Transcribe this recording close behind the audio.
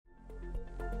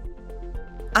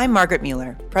I'm Margaret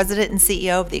Mueller, President and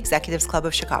CEO of the Executives Club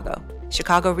of Chicago,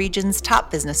 Chicago Region's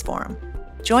top business forum.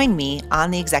 Join me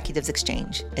on the Executives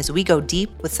Exchange as we go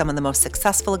deep with some of the most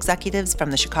successful executives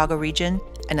from the Chicago region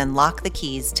and unlock the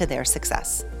keys to their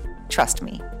success. Trust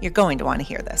me, you're going to want to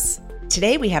hear this.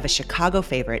 Today we have a Chicago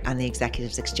favorite on the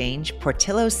Executives Exchange.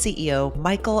 Portillo's CEO,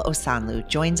 Michael Osanloo,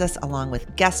 joins us along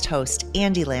with guest host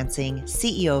Andy Lansing,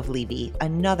 CEO of Levy,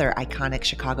 another iconic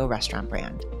Chicago restaurant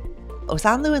brand.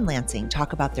 Osanloo and Lansing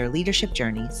talk about their leadership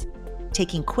journeys,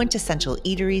 taking quintessential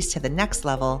eateries to the next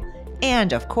level,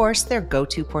 and of course, their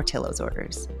go-to Portillo's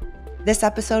orders. This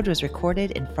episode was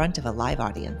recorded in front of a live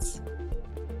audience.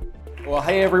 Well,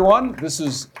 hey everyone, this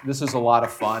is a lot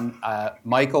of fun.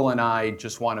 Michael and I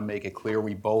just want to make it clear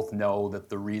we both know that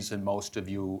the reason most of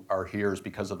you are here is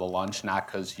because of the lunch, not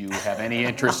because you have any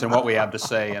interest in what we have to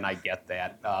say, and I get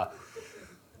that.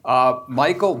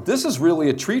 Michael, this is really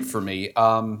a treat for me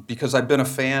because I've been a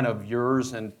fan of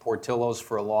yours and Portillo's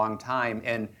for a long time,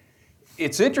 and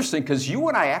it's interesting because you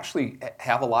and I actually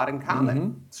have a lot in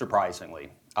common,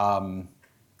 surprisingly.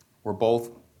 We're both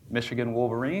Michigan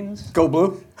Wolverines. Go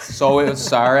Blue. So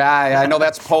sorry, I know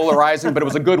that's polarizing, but it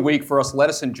was a good week for us. Let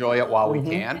us enjoy it while we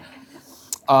can.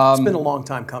 It's been a long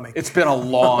time coming. It's been a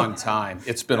long time.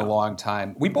 It's been a long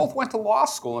time. We both went to law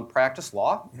school and practiced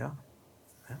law. Yeah.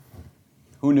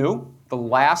 Who knew? The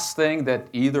last thing that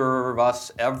either of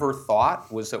us ever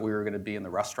thought was that we were going to be in the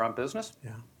restaurant business.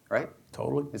 Yeah. Right?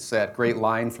 Totally. It's that great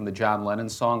line from the John Lennon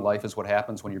song, "Life is what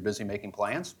happens when you're busy making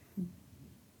plans."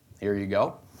 Here you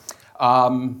go.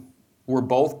 We're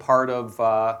both part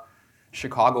of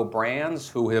Chicago brands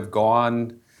who have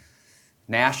gone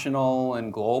national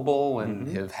and global and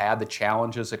have had the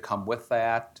challenges that come with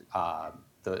that,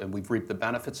 and we've reaped the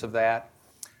benefits of that.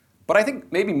 But I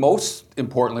think maybe most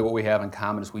importantly what we have in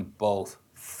common is we both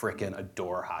frickin'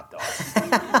 adore hot dogs.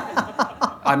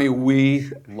 I mean, we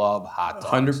love hot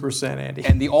dogs. 100%, Andy.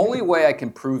 And the only way I can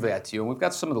prove that to you, and we've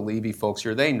got some of the Levy folks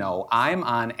here, they know, I'm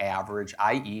on average,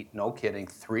 I eat, no kidding,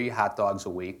 3 hot dogs a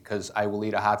week, because I will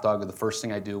eat a hot dog the first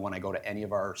thing I do when I go to any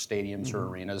of our stadiums or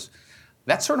arenas.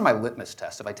 That's sort of my litmus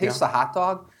test. If I taste the hot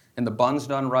dog and the bun's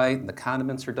done right and the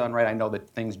condiments are done right, I know that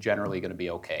things generally going to be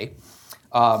okay.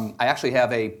 I actually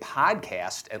have a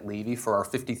podcast at Levy for our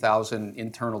 50,000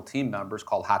 internal team members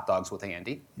called Hot Dogs with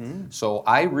Andy. So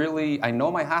I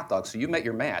know my hot dogs. So you met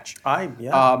your match. I'm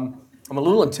a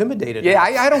little intimidated. Yeah,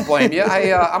 I don't blame you.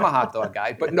 I'm a hot dog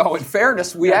guy. But no, in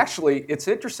fairness, it's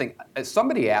interesting. As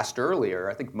somebody asked earlier,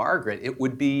 I think Margaret, it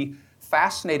would be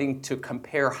fascinating to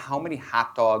compare how many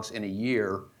hot dogs in a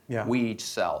year we each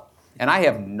sell. And I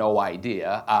have no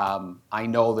idea. I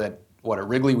know that at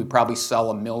Wrigley, we probably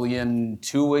sell 1.2 million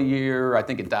a year. I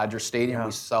think at Dodger Stadium,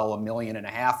 we sell 1.5 million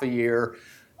a year.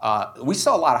 We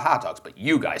sell a lot of hot dogs, but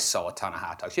you guys sell a ton of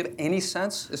hot dogs. Do you have any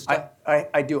sense as to...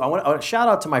 I do. I want to shout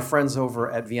out to my friends over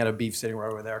at Vienna Beef sitting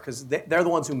right over there, because they're the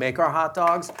ones who make our hot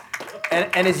dogs.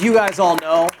 And as you guys all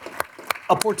know,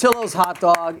 a Portillo's hot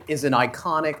dog is an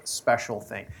iconic, special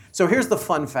thing. So here's the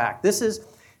fun fact.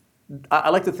 I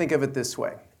like to think of it this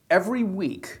way. Every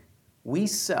week, we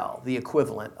sell the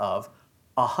equivalent of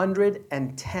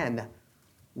 110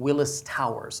 Willis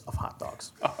Towers of hot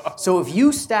dogs. So if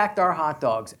you stacked our hot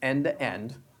dogs end to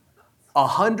end,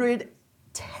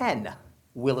 110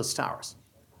 Willis Towers.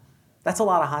 That's a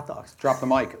lot of hot dogs. Drop the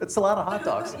mic. It's a lot of hot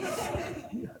dogs.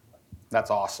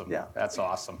 That's awesome. Yeah. That's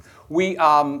awesome. We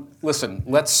listen.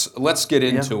 Let's get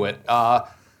into it.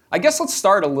 I guess let's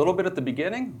start a little bit at the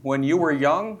beginning. When you were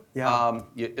young,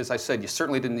 as I said, you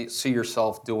certainly didn't see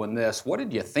yourself doing this. What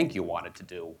did you think you wanted to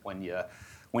do when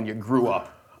you grew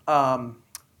up?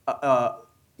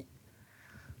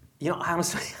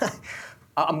 Honestly,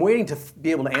 I'm waiting to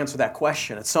be able to answer that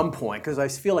question at some point because I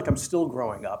feel like I'm still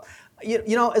growing up.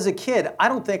 As a kid, I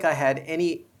don't think I had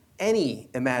any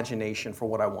imagination for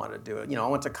what I wanted to do. I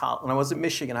went to college. When I was at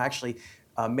Michigan, I actually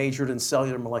majored in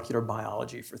cellular molecular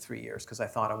biology for 3 years because I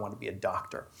thought I wanted to be a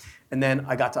doctor. And then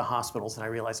I got to hospitals and I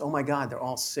realized, oh my God, they're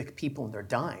all sick people and they're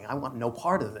dying. I want no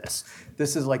part of this.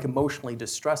 This is like emotionally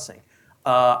distressing.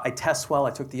 I test well, I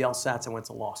took the LSATs, I went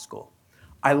to law school.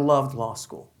 I loved law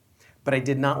school, but I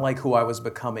did not like who I was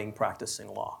becoming practicing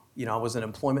law. I was an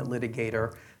employment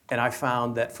litigator, and I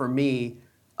found that for me,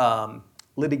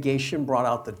 litigation brought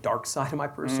out the dark side of my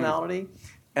personality,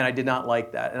 and I did not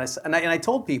like that. And I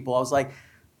told people, I was like,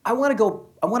 I want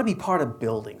to be part of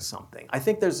building something. I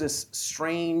think there's this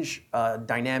strange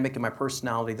dynamic in my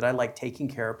personality that I like taking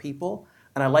care of people,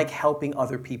 and I like helping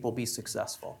other people be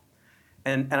successful.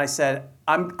 And I said,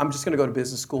 I'm just going to go to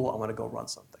business school. I want to go run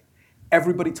something.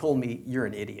 Everybody told me, you're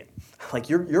an idiot. Like,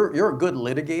 you're a good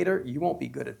litigator. You won't be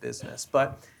good at business.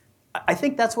 But I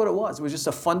think that's what it was. It was just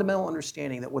a fundamental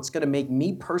understanding that what's going to make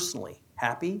me personally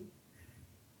happy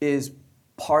is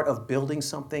part of building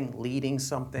something, leading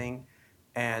something,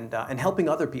 and helping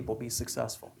other people be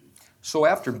successful. So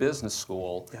after business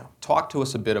school, talk to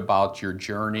us a bit about your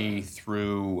journey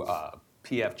through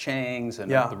P.F. Chang's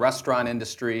and the restaurant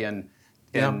industry, and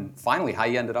finally how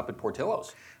you ended up at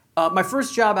Portillo's. My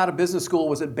first job out of business school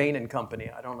was at Bain & Company.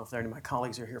 I don't know if any of my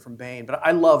colleagues are here from Bain, but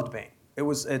I loved Bain.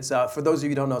 It's for those of you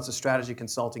who don't know, it's a strategy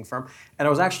consulting firm, and I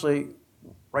was actually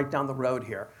right down the road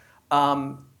here.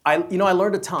 I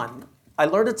learned a ton. I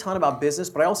learned a ton about business,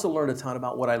 but I also learned a ton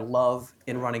about what I love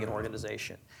in running an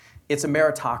organization. It's a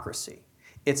meritocracy.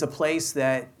 It's a place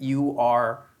that you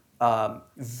are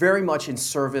very much in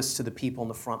service to the people in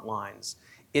the front lines.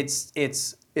 It's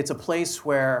a place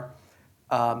where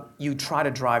you try to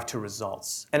drive to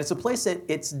results. And it's a place that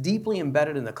it's deeply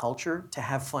embedded in the culture to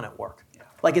have fun at work. Yeah.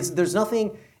 Like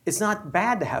it's not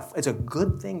bad to have, it's a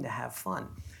good thing to have fun.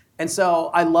 And so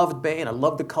I loved Bain, I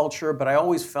loved the culture, but I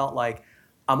always felt like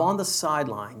I'm on the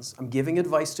sidelines, I'm giving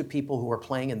advice to people who are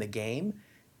playing in the game,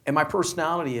 and my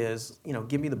personality is,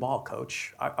 give me the ball,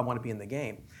 coach. I want to be in the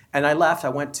game. And I left, I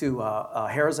went to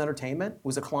Harrah's Entertainment, who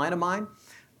was a client of mine.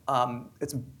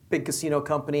 It's a big casino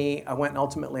company. I went and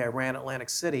ultimately I ran Atlantic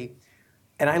City,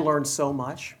 and I learned so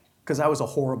much because I was a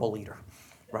horrible leader,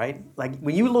 right? Like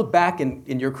when you look back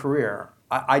in your career,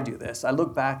 I do this. I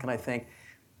look back and I think,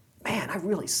 man, I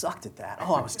really sucked at that.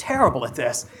 Oh, I was terrible at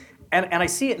this. And I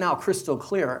see it now crystal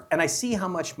clear, and I see how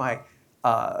much my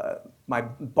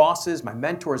bosses, my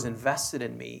mentors invested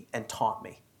in me and taught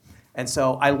me. And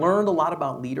so I learned a lot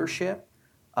about leadership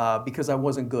because I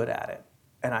wasn't good at it.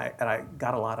 And I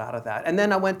got a lot out of that. And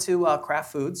then I went to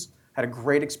Kraft Foods, had a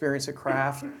great experience at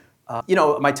Kraft.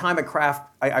 My time at Kraft,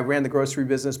 I ran the grocery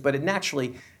business, but it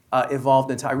naturally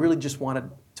evolved into I really just wanted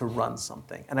to run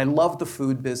something. And I loved the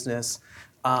food business.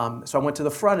 So I went to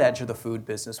the front edge of the food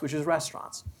business, which is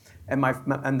restaurants. And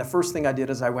the first thing I did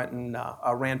is I went and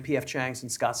ran P.F. Chang's in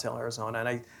Scottsdale, Arizona.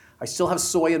 And I still have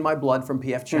soy in my blood from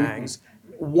P.F. Chang's.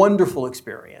 Wonderful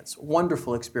experience,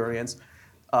 wonderful experience.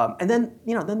 And then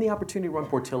the opportunity to run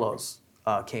Portillo's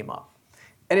came up.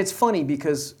 And it's funny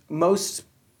because most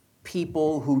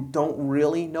people who don't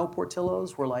really know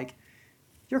Portillo's were like,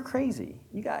 you're crazy.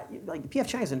 You got, like, P.F.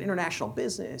 Chang's is an international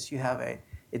business. You have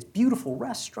it's beautiful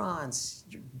restaurants,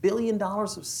 $1 billion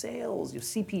of sales, your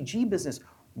CPG business.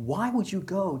 Why would you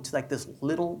go to like this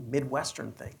little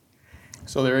Midwestern thing?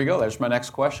 So there you go. There's my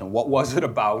next question. What was it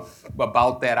about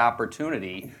that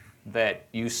opportunity that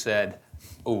you said,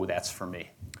 oh, that's for me?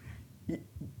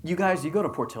 You guys, you go to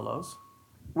Portillo's.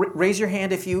 Raise your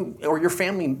hand if you or your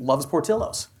family loves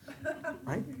Portillo's,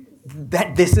 right?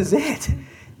 This is it.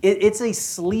 It's a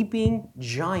sleeping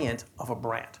giant of a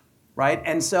brand, right?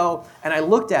 And I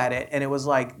looked at it, and it was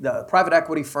like the private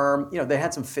equity firm. They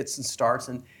had some fits and starts,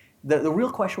 and the real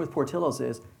question with Portillo's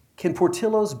is, can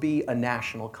Portillo's be a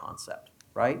national concept,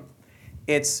 right?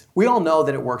 We all know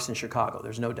that it works in Chicago.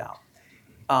 There's no doubt.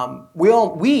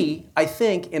 I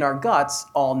think, in our guts,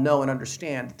 all know and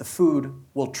understand that the food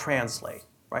will translate,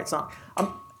 right? It's not.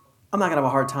 I'm not gonna have a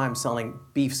hard time selling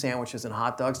beef sandwiches and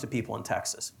hot dogs to people in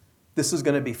Texas. This is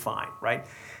gonna be fine, right?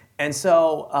 And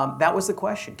so that was the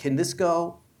question. Can this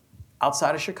go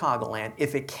outside of Chicagoland?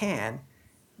 If it can,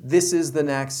 this is the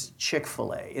next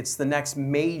Chick-fil-A. It's the next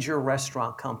major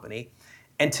restaurant company.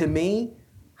 And to me,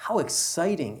 how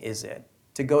exciting is it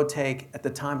to go take, at the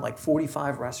time, like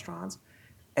 45 restaurants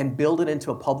and build it into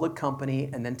a public company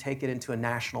and then take it into a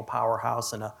national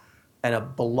powerhouse and a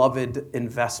beloved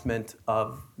investment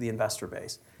of the investor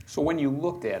base. So when you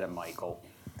looked at it, Michael,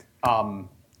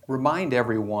 remind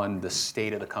everyone the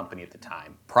state of the company at the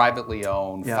time. Privately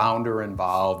owned, founder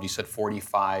involved. You said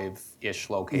 45-ish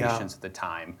locations at the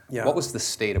time. Yeah. What was the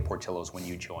state of Portillo's when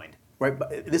you joined? Right.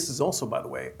 But this is also, by the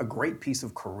way, a great piece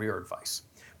of career advice.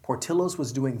 Portillo's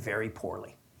was doing very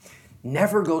poorly.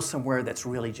 Never go somewhere that's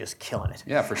really just killing it.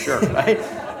 Yeah, for sure. Right?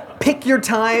 Pick your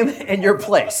time and your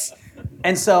place.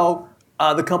 And so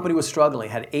the company was struggling,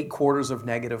 had 8 quarters of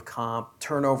negative comp.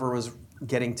 Turnover was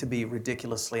getting to be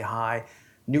ridiculously high.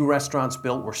 New restaurants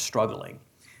built were struggling.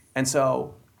 And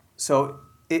so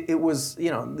it was,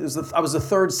 I was the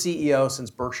third CEO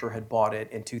since Berkshire had bought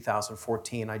it in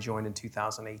 2014. I joined in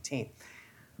 2018.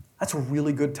 That's a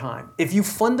really good time. If you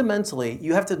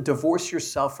you have to divorce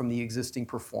yourself from the existing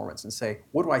performance and say,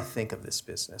 what do I think of this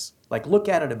business? Like, look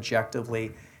at it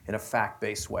objectively in a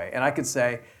fact-based way. And I could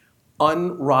say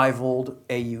unrivaled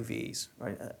AUVs,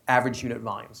 right? Average unit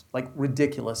volumes, like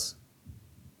ridiculous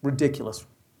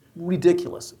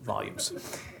volumes.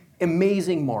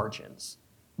 Amazing margins,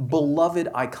 beloved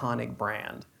iconic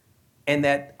brand, and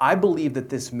that I believe that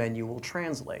this menu will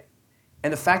translate.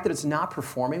 And the fact that it's not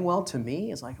performing well to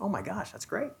me is like, oh my gosh, that's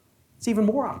great. It's even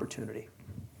more opportunity.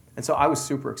 And so I was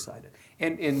super excited.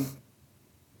 And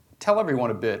tell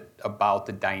everyone a bit about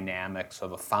the dynamics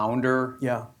of a founder.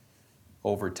 Yeah.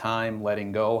 Over time,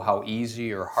 letting go, how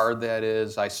easy or hard that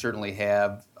is. I certainly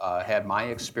have had my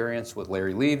experience with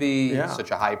Larry Levy, Yeah.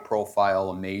 such a high-profile,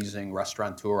 amazing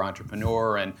restaurateur,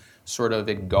 entrepreneur, and sort of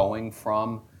it going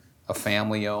from a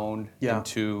family-owned Yeah.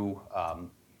 into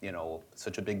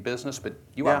such a big business. But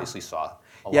you Yeah. obviously saw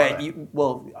a lot of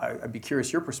that. I'd be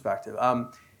curious your perspective.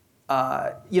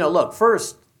 Look,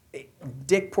 first,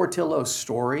 Dick Portillo's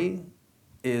story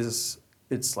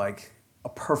it's like a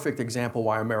perfect example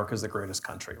why America's the greatest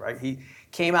country, right? He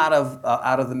came out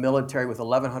of the military with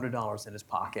 $1,100 in his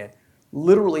pocket,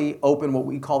 literally opened what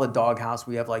we call the doghouse.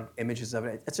 We have like images of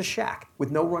it. It's a shack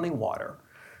with no running water.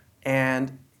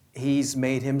 And he's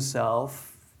made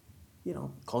himself,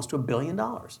 close to $1 billion.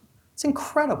 It's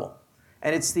incredible.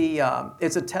 And it's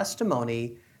a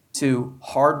testimony to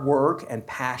hard work and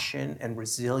passion and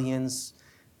resilience.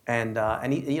 And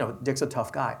he, Dick's a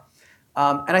tough guy.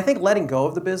 And I think letting go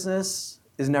of the business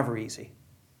is never easy,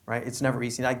 right? It's never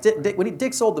easy. Like when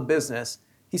Dick sold the business,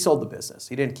 he sold the business.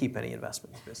 He didn't keep any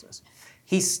investment in the business.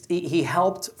 He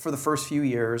helped for the first few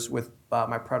years with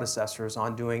my predecessors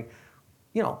on doing,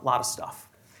 a lot of stuff.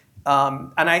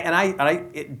 And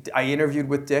I interviewed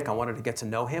with Dick. I wanted to get to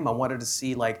know him. I wanted to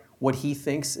see like what he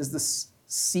thinks is the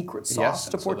secret sauce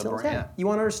to Portillo's. Yeah, you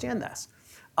want to understand this.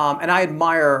 And I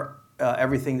admire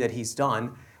everything that he's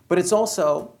done, but it's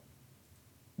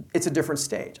a different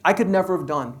stage. I could never have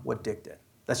done what Dick did.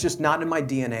 That's just not in my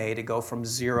DNA to go from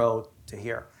zero to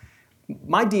here.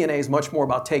 My DNA is much more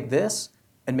about take this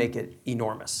and make it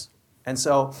enormous. And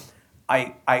so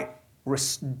I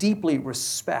deeply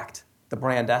respect the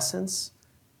brand essence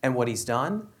and what he's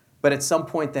done, but at some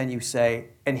point then you say,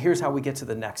 and here's how we get to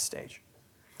the next stage.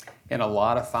 And a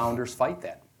lot of founders fight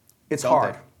that. It's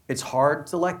hard. It's hard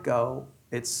to let go.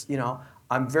 It's,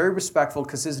 I'm very respectful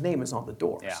because his name is on the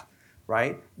doors. Yeah.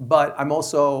 Right? But I'm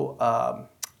also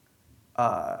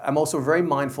very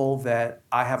mindful that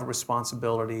I have a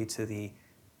responsibility to the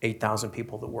 8,000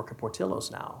 people that work at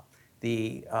Portillo's now,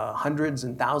 the hundreds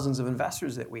and thousands of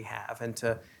investors that we have, and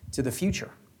to the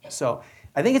future. So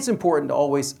I think it's important to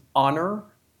always honor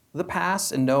the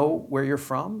past and know where you're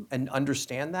from and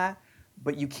understand that,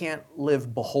 but you can't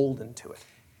live beholden to it.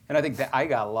 And I think that I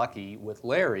got lucky with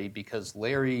Larry because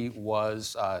Larry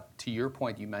was, to your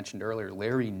point you mentioned earlier,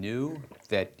 Larry knew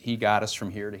that he got us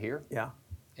from here to here. Yeah.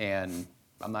 And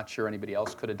I'm not sure anybody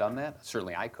else could have done that.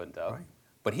 Certainly I couldn't have. Right.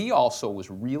 But he also was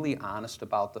really honest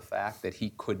about the fact that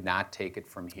he could not take it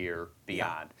from here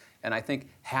beyond. Yeah. And I think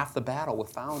half the battle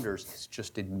with founders is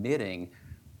just admitting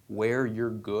where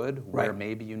you're good, where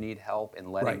maybe you need help, and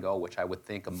letting go, which I would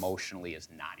think emotionally is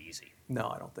not easy. No,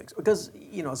 I don't think so. Because,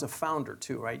 as a founder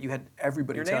too, right, you had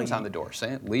everybody your telling name's you. on the door,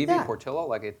 saying, Levy, Portillo,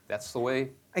 that's the way.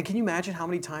 And can you imagine how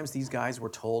many times these guys were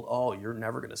told, oh, you're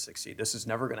never going to succeed. This is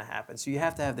never going to happen. So you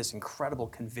have to have this incredible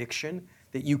conviction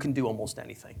that you can do almost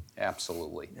anything.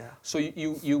 Absolutely. Yeah. So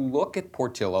you look at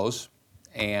Portillo's,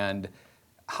 and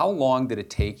how long did it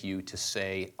take you to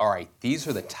say, all right, these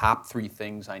are the top 3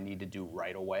 things I need to do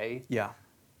right away? Yeah.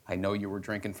 I know you were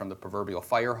drinking from the proverbial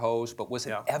fire hose, but was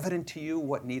it evident to you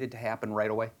what needed to happen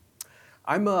right away?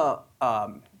 I'm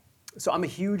a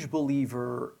huge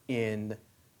believer in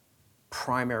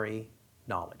primary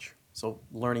knowledge. So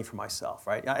learning for myself,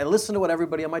 right? I listen to what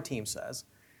everybody on my team says,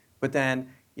 but then,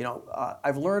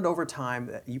 I've learned over time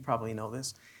that you probably know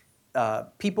this.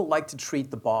 People like to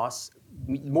treat the boss.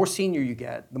 The more senior you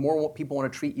get, the more people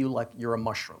want to treat you like you're a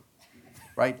mushroom,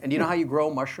 right? And you know how you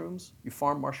grow mushrooms? You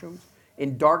farm mushrooms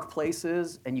in dark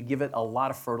places, and you give it a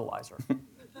lot of fertilizer.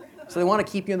 So they want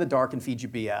to keep you in the dark and feed you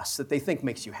BS that they think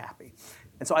makes you happy.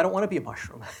 And so I don't want to be a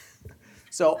mushroom.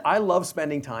 So I love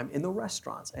spending time in the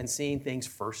restaurants and seeing things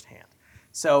firsthand.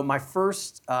 So my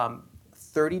first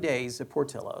 30 days at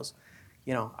Portillo's,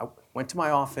 I went to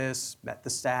my office, met the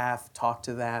staff, talked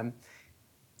to them,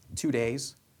 2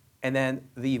 days. And then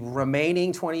the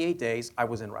remaining 28 days, I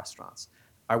was in restaurants.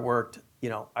 I worked,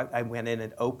 I went in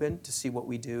and opened to see what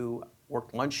we do,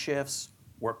 worked lunch shifts,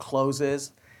 worked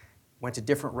closes, went to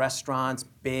different restaurants,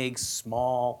 big,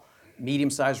 small,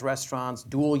 medium-sized restaurants,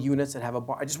 dual units that have a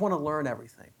bar. I just want to learn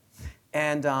everything.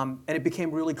 And it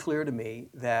became really clear to me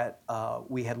that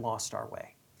we had lost our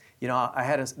way. I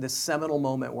had this seminal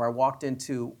moment where I walked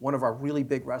into one of our really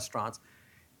big restaurants,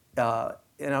 and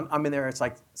I'm in there, it's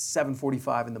like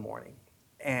 7:45 in the morning.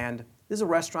 And this is a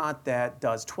restaurant that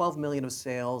does $12 million of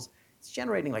sales. It's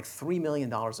generating like $3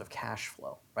 million of cash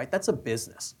flow, right? That's a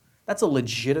business. That's a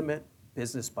legitimate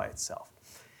business by itself.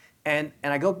 And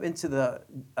I go into the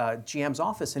GM's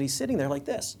office, and he's sitting there like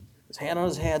this, his hand on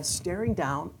his head, staring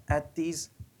down at these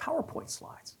PowerPoint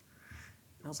slides.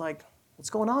 And I was like, "What's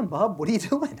going on, bub? What are you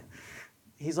doing?"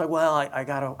 He's like, "Well, I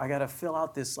gotta fill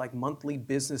out this like monthly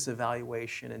business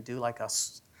evaluation and do like a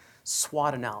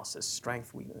SWOT analysis,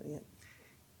 strength, weakness."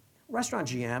 Restaurant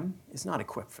GM is not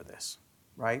equipped for this,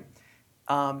 right?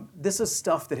 This is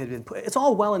stuff that had been put. It's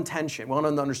all well-intentioned. We want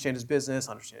to understand his business,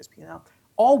 understand his P&L.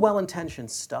 All well-intentioned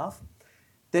stuff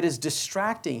that is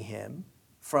distracting him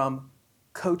from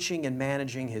coaching and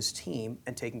managing his team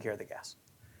and taking care of the guests.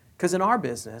 Because in our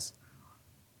business,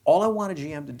 all I want a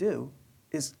GM to do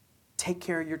is take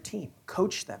care of your team,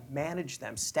 coach them, manage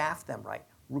them, staff them right,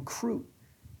 recruit.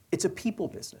 It's a people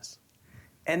business.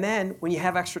 And then when you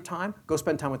have extra time, go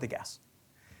spend time with the guests.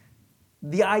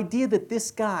 The idea that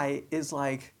this guy is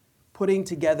like putting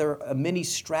together a mini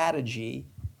strategy,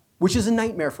 which is a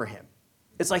nightmare for him.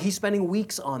 It's like he's spending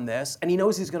weeks on this, and he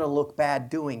knows he's going to look bad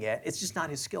doing it. It's just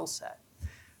not his skill set.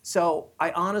 So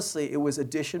I honestly, it was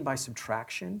addition by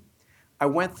subtraction. I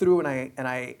went through and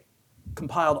I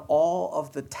compiled all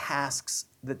of the tasks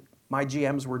that my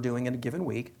GMs were doing in a given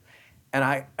week, and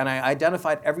I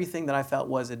identified everything that I felt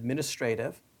was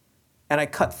administrative, and I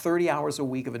cut 30 hours a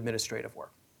week of administrative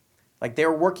work. Like they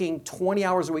were working 20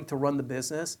 hours a week to run the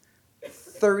business,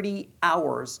 30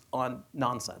 hours on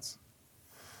nonsense.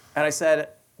 And I said,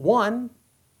 one,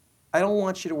 I don't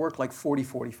want you to work like 40,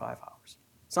 45 hours.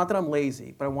 It's not that I'm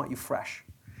lazy, but I want you fresh.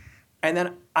 And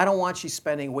then I don't want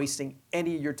you wasting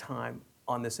any of your time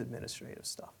on this administrative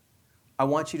stuff. I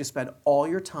want you to spend all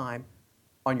your time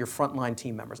on your frontline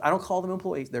team members. I don't call them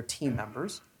employees, they're team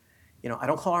members. I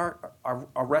don't call our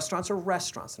restaurants are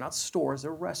restaurants. They're not stores,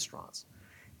 they're restaurants.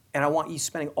 And I want you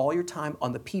spending all your time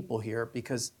on the people here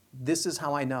because this is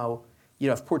how I know,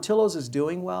 if Portillo's is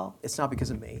doing well, it's not because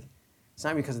of me. It's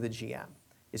not because of the GM.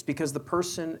 It's because the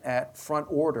person at front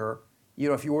order,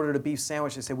 if you ordered a beef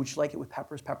sandwich, they say, "Would you like it with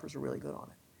peppers?" Peppers are really good on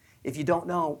it. If you don't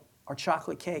know, our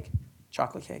chocolate cake,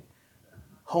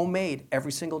 homemade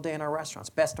every single day in our restaurants,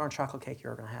 best darn chocolate cake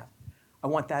you're ever gonna have. I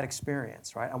want that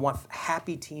experience, right? I want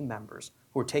happy team members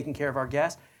who are taking care of our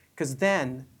guests, because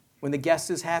then when the guest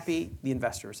is happy, the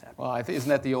investor is happy. Well, isn't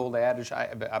that the old adage?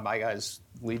 My guys,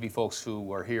 Levy folks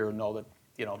who are here know that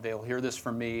they'll hear this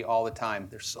from me all the time.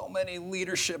 There's so many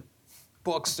leadership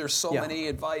books. There's so many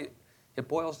advice. It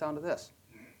boils down to this: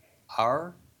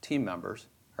 our team members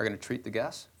are going to treat the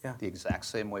guests the exact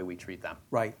same way we treat them.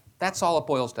 Right. That's all it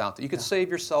boils down to. You could save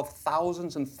yourself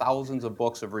thousands and thousands of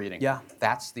books of reading. Yeah.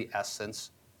 That's the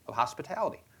essence of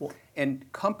hospitality. Well, and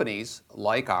companies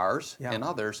like ours and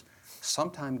others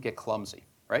sometimes get clumsy,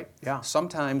 right? Yeah.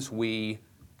 Sometimes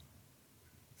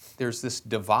there's this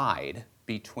divide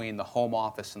between the home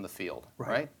office and the field,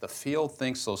 right? The field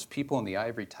thinks those people in the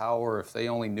ivory tower, if they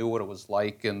only knew what it was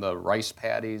like in the rice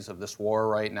paddies of this war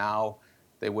right now,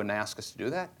 they wouldn't ask us to do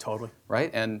that. Totally.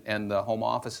 Right? And the home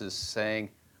office is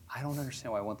saying, I don't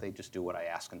understand why won't they just do what I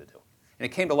ask them to do. And it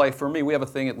came to life for me. We have a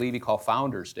thing at Levy called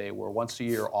Founders Day, where once a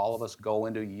year all of us go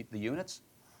into the units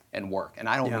and work. And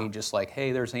I don't mean just like,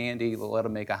 hey, there's Andy, let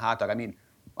him make a hot dog. I mean,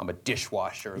 I'm a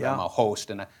dishwasher, I'm a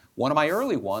host. And one of my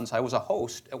early ones, I was a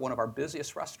host at one of our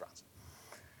busiest restaurants.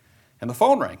 And the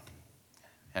phone rang.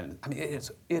 And I mean,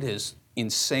 it is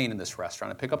insane in this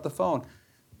restaurant. I pick up the phone.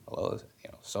 Hello,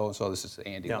 so-and-so, this is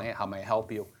Andy. How may I help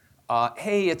you?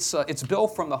 Hey, it's Bill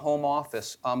from the home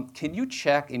office. Can you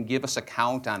check and give us a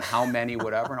count on how many,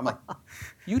 whatever? And I'm like,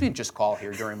 you didn't just call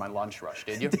here during my lunch rush,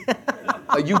 did you?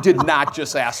 You did not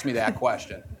just ask me that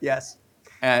question. Yes.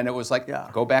 And it was like,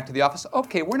 go back to the office.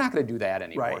 Okay, we're not going to do that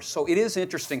anymore. Right. So it is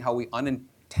interesting how we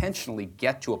unintentionally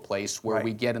get to a place where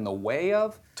we get in the way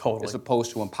of, as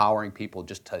opposed to empowering people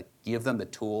just to give them the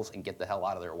tools and get the hell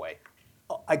out of their way.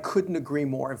 I couldn't agree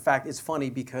more. In fact, it's funny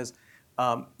because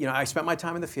I spent my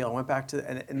time in the field. I went back to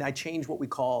and I changed what we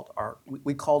called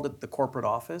we called it the corporate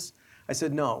office. I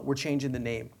said, no, we're changing the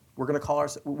name. We're going to call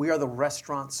we are the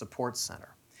Restaurant Support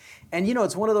Center. And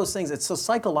it's one of those things. It's a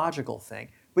psychological thing.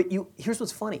 But here's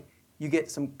what's funny. You get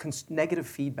some negative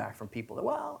feedback from people that,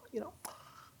 well,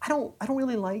 I don't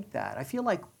really like that. I feel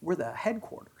like we're the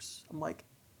headquarters. I'm like,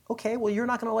 okay, well, you're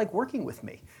not going to like working with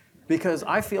me, because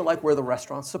I feel like we're the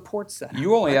Restaurant Support Center.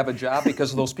 You only have a job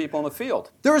because of those people in the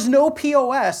field. There is no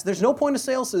POS. There's no point of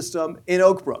sale system in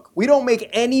Oak Brook. We don't make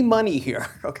any money here,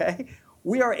 okay?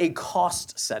 We are a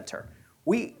cost center.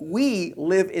 We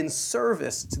live in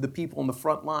service to the people in the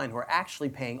front line who are actually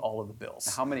paying all of the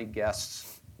bills. How many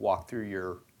guests walk through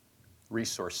your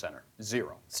resource center?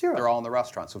 Zero. Zero. They're all in the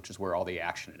restaurants, which is where all the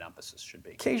action and emphasis should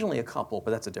be. Occasionally a couple,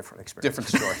 but that's a different experience. Different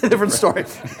story. Different story.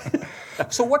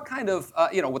 So what kind of,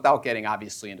 without getting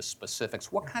obviously into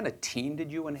specifics, what kind of team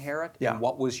did you inherit? Yeah. And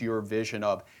what was your vision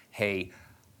of, hey,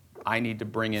 I need to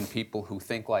bring in people who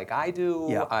think like I do.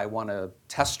 Yeah. I want to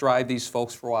test drive these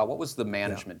folks for a while. What was the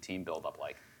management team build up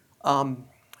like?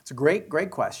 It's a great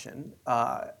question.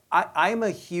 I'm a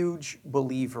huge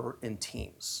believer in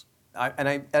teams.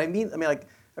 I mean, like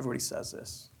everybody says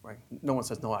this, right? No one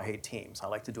says, no, I hate teams. I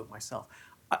like to do it myself.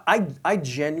 I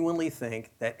genuinely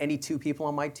think that any two people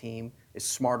on my team is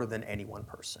smarter than any one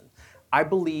person. I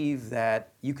believe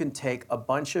that you can take a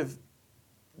bunch of,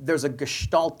 there's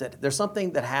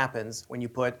something that happens when you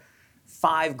put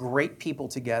 5 great people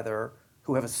together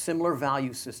who have a similar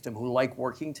value system, who like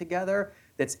working together,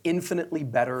 that's infinitely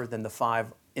better than the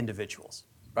 5 individuals,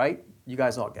 right? You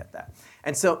guys all get that.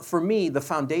 And so for me, the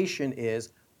foundation is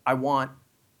I want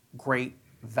great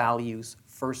values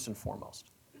first and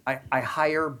foremost. I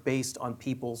hire based on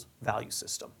people's value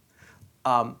system.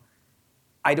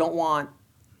 I don't want,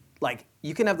 like,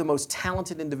 you can have the most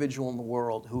talented individual in the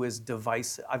world who is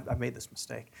divisive. I've made this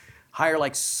mistake. Hire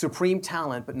like supreme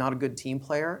talent, but not a good team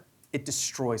player. It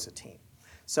destroys a team.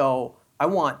 So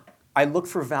I look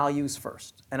for values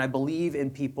first, and I believe in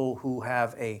people who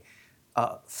have a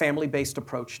family-based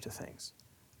approach to things.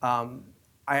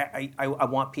 I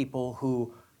want people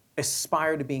who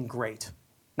aspire to being great,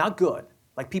 not good.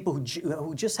 Like people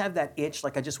who just have that itch,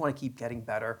 like I just want to keep getting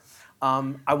better.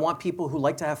 I want people who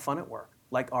like to have fun at work,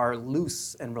 like are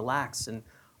loose and relaxed and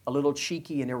a little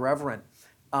cheeky and irreverent.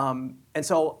 And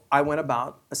so I went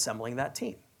about assembling that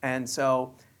team. And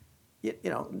so,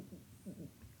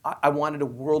 I wanted a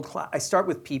world-class. I start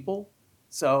with people.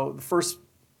 So the first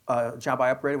job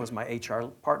I upgraded was my HR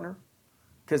partner,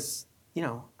 because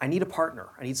I need a partner.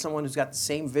 I need someone who's got the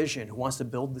same vision, who wants to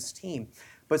build this team.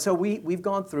 But so we've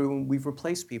gone through and we've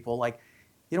replaced people. Like,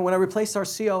 when I replaced our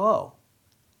COO,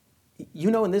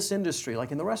 in this industry,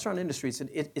 like in the restaurant industry,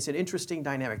 it's an interesting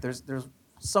dynamic. There's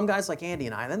some guys like Andy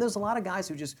and I, and then there's a lot of guys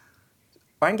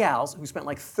and gals who spent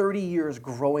like 30 years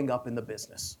growing up in the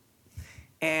business.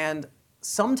 And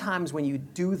sometimes when you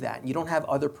do that and you don't have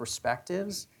other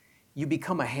perspectives, you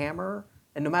become a hammer,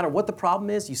 and no matter what the problem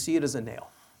is, you see it as a nail.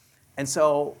 And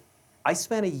so I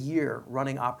spent a year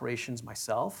running operations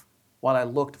myself while I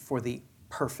looked for the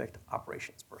perfect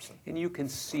operations person. And you can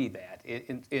see that.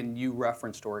 And you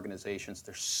referenced organizations.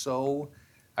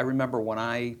 I remember when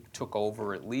I took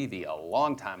over at Levy a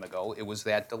long time ago, it was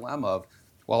that dilemma of,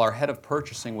 well, our head of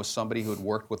purchasing was somebody who had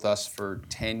worked with us for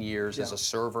 10 years as a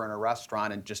server in a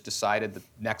restaurant and just decided the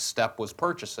next step was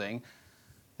purchasing.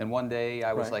 And one day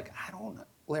I was like,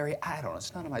 Larry, I don't know.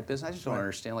 It's none of my business. I just don't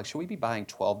understand. Like, should we be buying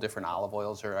 12 different olive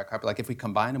oils or like if we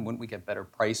combine them, wouldn't we get better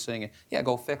pricing? And yeah,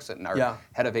 go fix it. And our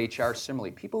head of HR,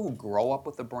 similarly, people who grow up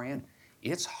with the brand,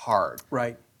 it's hard.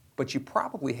 Right. But you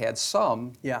probably had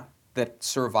some that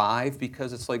survive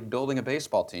because it's like building a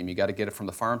baseball team. You got to get it from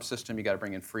the farm system. You got to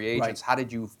bring in free agents. Right. How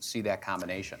did you see that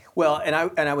combination? Well, and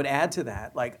I would add to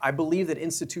that, like, I believe that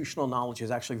institutional knowledge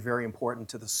is actually very important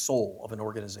to the soul of an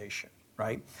organization.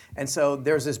 Right? And so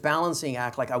there's this balancing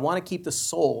act, like I want to keep the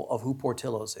soul of who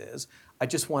Portillo's is. I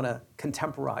just want to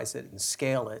contemporize it and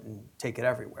scale it and take it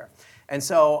everywhere. And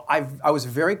so I was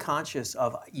very conscious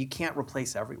of, you can't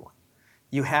replace everyone.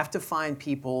 You have to find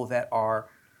people that are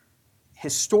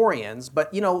historians,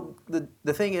 but the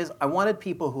thing is, I wanted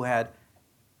people who had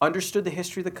understood the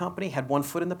history of the company, had one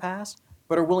foot in the past,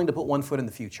 but are willing to put one foot in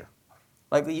the future.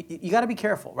 Like, you got to be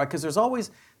careful, right? Because you're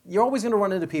always going to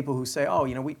run into people who say, oh,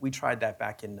 we tried that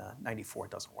back in '94,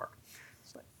 it doesn't work.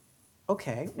 It's like,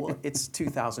 okay, well, it's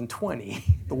 2020,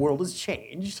 the world has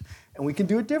changed, and we can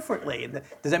do it differently.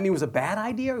 Does that mean it was a bad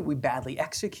idea, or we badly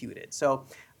executed? So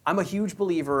I'm a huge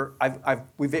believer.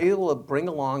 We've been able to bring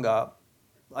along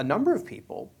a number of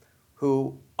people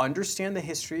who understand the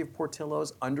history of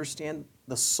Portillo's, understand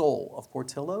the soul of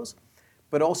Portillo's,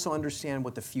 but also understand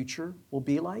what the future will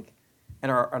be like,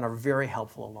 and are very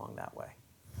helpful along that way.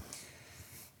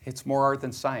 It's more art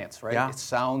than science, right? Yeah. It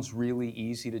sounds really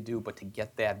easy to do, but to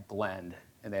get that blend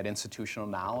and that institutional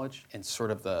knowledge and sort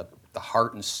of the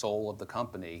heart and soul of the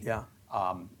company,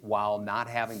 while not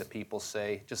having the people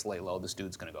say, just lay low, this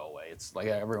dude's going to go away. It's like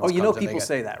everyone's people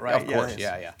say that, right? Yeah, of course,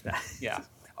 yeah.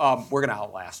 We're going to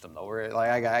outlast them, though.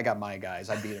 I got my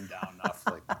guys. I beat them down enough.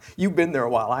 You've been there a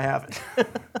while. I haven't.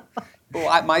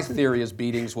 Well, my theory is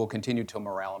beatings will continue till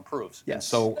morale improves. Yes. And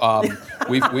so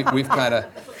we've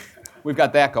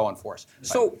got that going for us. Right.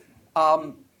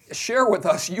 So share with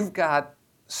us. You've got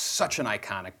such an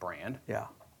iconic brand. Yeah.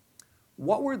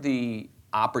 What were the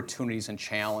opportunities and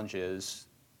challenges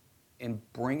in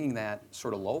bringing that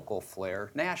sort of local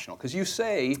flair national? Because you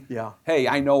say, Yeah. hey,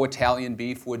 I know Italian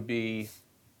beef would be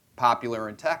popular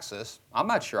in Texas. I'm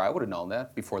not sure I would have known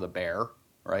that before The Bear,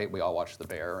 right? We all watched The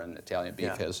Bear, and Italian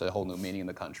beef Yeah. has a whole new meaning in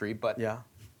the country. But Yeah.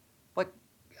 like,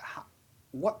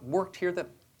 what worked here that,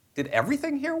 did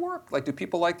everything here work? Like, do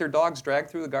people like their dogs dragged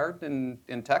through the garden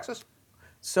in Texas?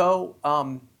 So,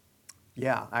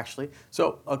 yeah, actually.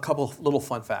 So a couple of little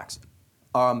fun facts.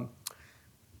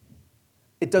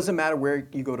 It doesn't matter where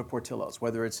you go to Portillo's,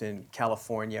 whether it's in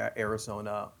California,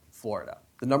 Arizona, Florida.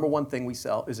 The number one thing we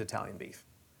sell is Italian beef.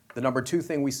 The number two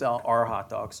thing we sell are our hot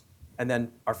dogs, and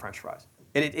then our French fries.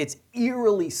 And it's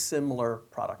eerily similar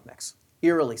product mix,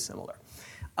 eerily similar.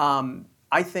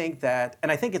 I think that,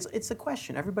 and I think it's the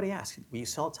question everybody asks: will you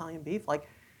sell Italian beef? Like,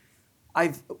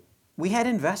 we had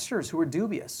investors who were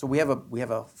dubious. So we have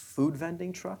a food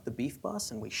vending truck, the Beef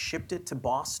Bus, and we shipped it to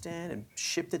Boston and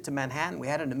shipped it to Manhattan. We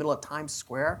had it in the middle of Times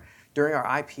Square during our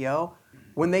IPO.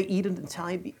 When they eat an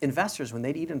investors, when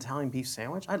they'd eat an Italian beef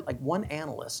sandwich, I had like one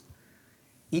analyst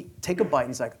take a bite and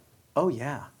he's like, oh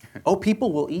yeah, oh,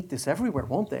 people will eat this everywhere,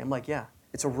 won't they? I'm like, yeah,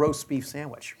 it's a roast beef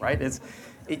sandwich, right?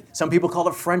 Some people call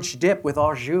it French dip with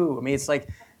au jus. I mean, it's like,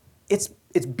 it's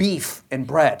beef and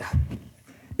bread.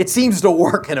 It seems to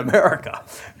work in America.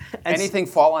 Anything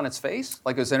fall on its face?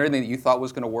 Like, is there anything that you thought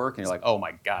was going to work, and you're like, oh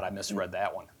my God, I misread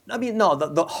that one? I mean, no,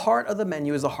 the heart of the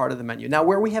menu is the heart of the menu. Now,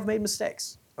 where we have made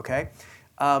mistakes, okay?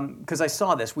 Because I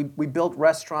saw this. We built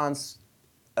restaurants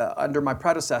under my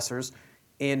predecessors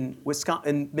in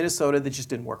Minnesota that just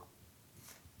didn't work.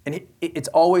 And it's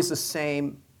always the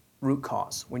same root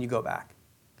cause when you go back.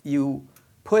 You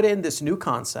put in this new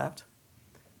concept,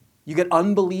 you get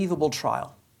unbelievable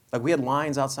trial. Like, we had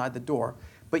lines outside the door,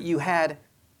 but you had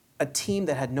a team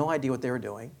that had no idea what they were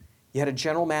doing. You had a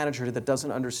general manager that doesn't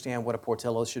understand what a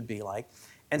Portillo should be like.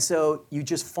 And so you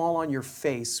just fall on your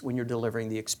face when you're delivering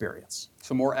the experience.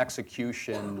 So more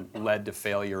execution led to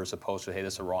failure as opposed to, hey,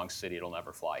 this is a wrong city, it'll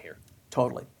never fly here.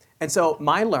 Totally. And so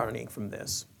my learning from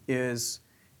this is,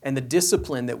 and the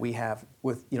discipline that we have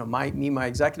with, my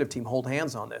executive team hold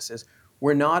hands on this, is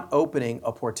we're not opening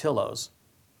a Portillo's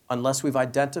unless we've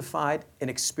identified an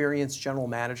experienced general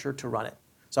manager to run it.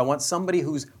 So I want somebody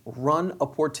who's run a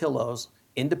Portillo's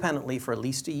independently for at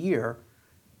least a year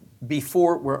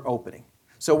before we're opening.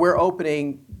 So we're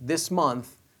opening this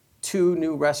month 2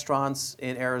 new restaurants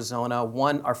in Arizona,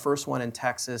 our first one in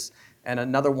Texas, and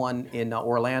another one in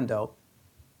Orlando.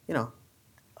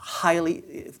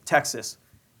 Texas,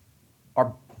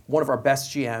 one of our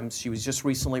best GMs. She was just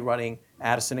recently running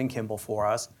Addison and Kimball for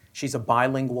us. She's a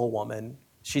bilingual woman.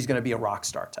 She's going to be a rock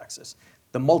star, Texas.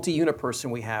 The multi-unit person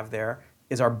we have there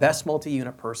is our best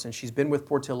multi-unit person. She's been with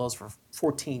Portillo's for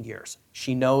 14 years.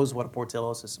 She knows what a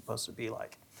Portillo's is supposed to be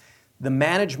like. The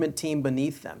management team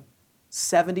beneath them,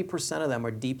 70% of them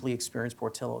are deeply experienced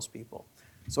Portillo's people.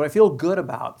 So what I feel good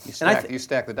about... You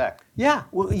stack the deck. Yeah,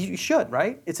 well, you should,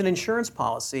 right? It's an insurance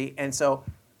policy. And so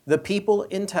the people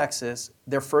in Texas,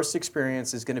 their first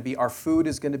experience is going to be, our food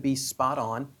is going to be spot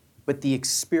on, but the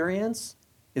experience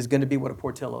is going to be what a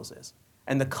Portillo's is.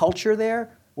 And the culture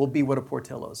there will be what a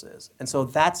Portillo's is. And so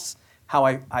that's how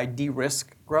I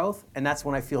de-risk growth, and that's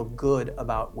when I feel good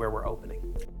about where we're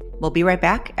opening. We'll be right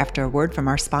back after a word from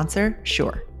our sponsor,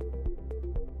 Shure.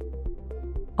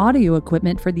 Audio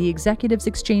equipment for the Executives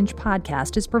Exchange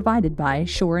podcast is provided by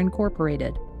Shure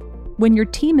Incorporated. When your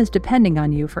team is depending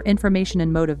on you for information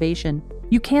and motivation,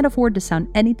 you can't afford to sound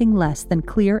anything less than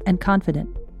clear and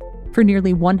confident. For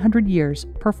nearly 100 years,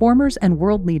 performers and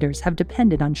world leaders have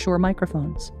depended on Shure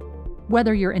microphones.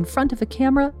 Whether you're in front of a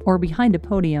camera or behind a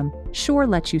podium, Shure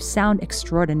lets you sound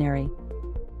extraordinary.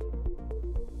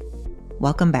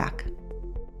 Welcome back.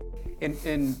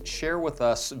 And share with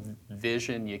us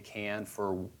vision you can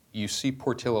for, you see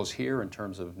Portillo's here in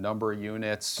terms of number of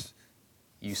units,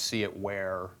 you see it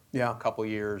where? Yeah. A couple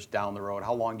years down the road.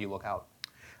 How long do you look out?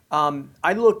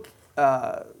 I look...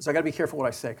 so I got to be careful what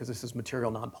I say because this is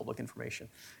material non-public information.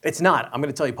 It's not. I'm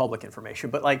going to tell you public information,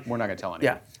 but like... We're not going to tell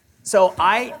anyone. Yeah. So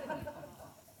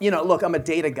look, I'm a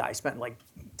data guy. Spent like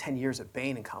 10 years at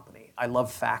Bain & Company. I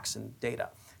love facts and data.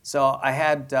 So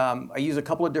I use a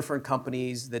couple of different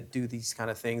companies that do these kind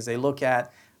of things. They look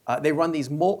at, they run these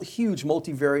huge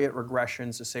multivariate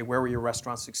regressions to say, where will your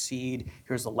restaurant succeed?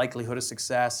 Here's the likelihood of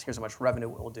success. Here's how much revenue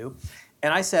it will do.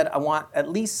 And I said, I want at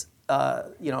least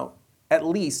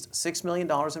 $6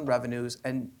 million in revenues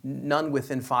and none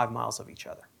within 5 miles of each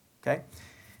other, okay?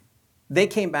 They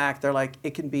came back, they're like,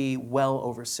 it can be well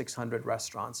over 600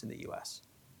 restaurants in the US.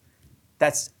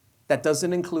 That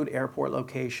doesn't include airport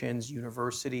locations,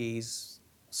 universities,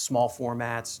 small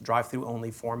formats, drive-through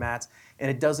only formats,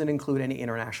 and it doesn't include any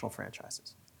international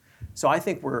franchises. So I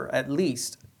think we're at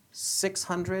least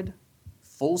 600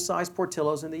 full-size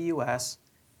Portillos in the U.S.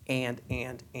 and.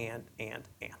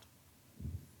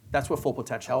 That's what full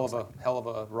potential is. Hell of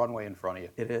a runway in front of you.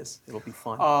 It is. It'll be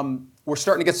fun. We're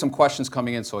starting to get some questions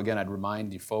coming in, so again, I'd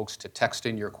remind you folks to text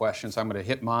in your questions. I'm going to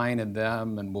hit mine and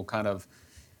them, and we'll kind of,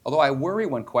 although I worry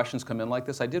when questions come in like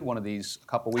this. I did one of these a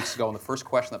couple weeks ago, and the first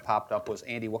question that popped up was,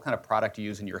 Andy, what kind of product do you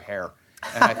use in your hair?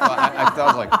 And I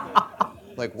thought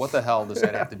like, what the hell does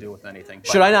that have to do with anything?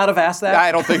 But Should I not have asked that?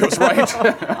 I don't think it was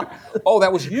right. Oh,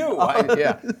 that was you.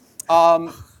 Yeah.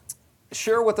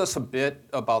 Share with us a bit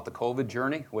about the COVID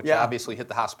journey, which obviously hit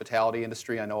the hospitality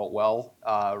industry. I know it well,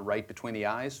 right between the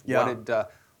eyes. Yeah.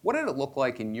 What did it look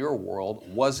like in your world?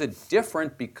 Was it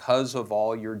different because of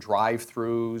all your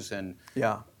drive-throughs and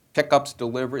pickups,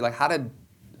 delivery? Like, what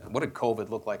did COVID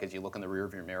look like as you look in the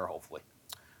rearview mirror? Hopefully.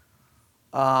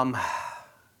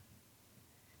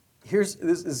 This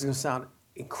is going to sound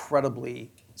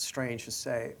incredibly strange to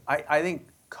say. I think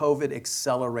COVID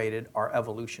accelerated our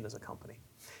evolution as a company.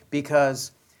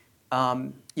 Because,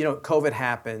 COVID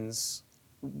happens,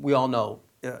 we all know,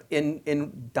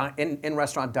 in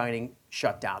restaurant dining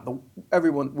shut down. We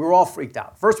were all freaked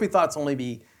out. First we thought it's only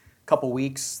be a couple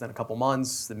weeks, then a couple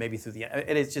months, then maybe through the end,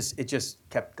 and it just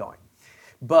kept going.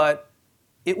 But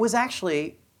it was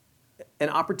actually an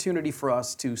opportunity for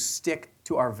us to stick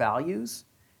to our values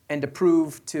and to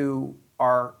prove to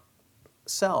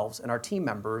ourselves and our team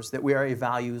members that we are a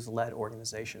values-led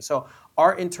organization. So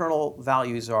our internal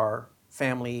values are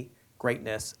family,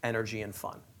 greatness, energy, and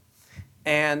fun.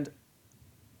 And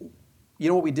you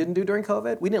know what we didn't do during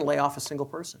COVID? We didn't lay off a single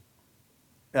person.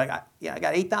 I got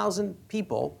 8,000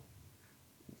 people,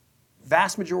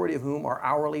 vast majority of whom are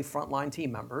hourly frontline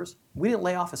team members. We didn't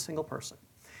lay off a single person.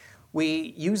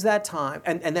 We used that time,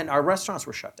 and then our restaurants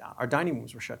were shut down. Our dining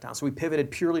rooms were shut down. So we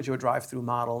pivoted purely to a drive-through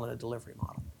model and a delivery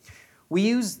model. We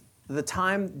used the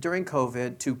time during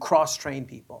COVID to cross-train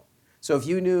people. So if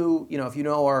you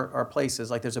know our places,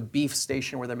 like there's a beef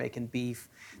station where they're making beef.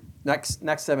 Next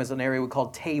to them is an area we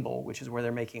call table, which is where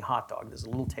they're making hot dog. There's a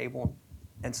little table.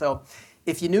 And so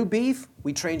if you knew beef,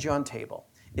 we trained you on table.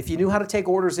 If you knew how to take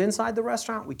orders inside the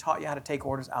restaurant, we taught you how to take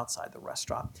orders outside the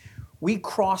restaurant. We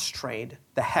cross-trained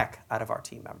the heck out of our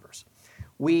team members.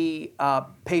 We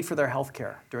paid for their health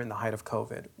care during the height of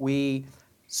COVID. We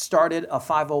started a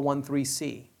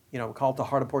 501(c)(3), we call it the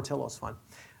Heart of Portillo's Fund.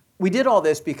 We did all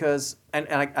this because, and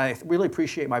I really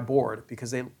appreciate my board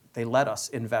because they let us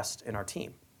invest in our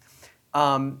team.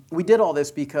 We did all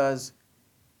this because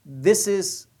this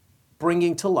is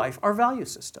bringing to life our value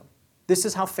system. This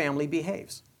is how family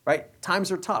behaves, right?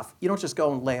 Times are tough. You don't just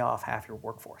go and lay off half your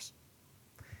workforce.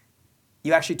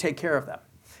 You actually take care of them.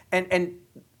 And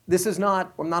this is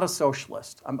not, I'm not a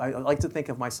socialist. I like to think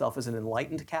of myself as an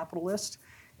enlightened capitalist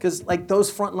because like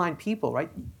those frontline people,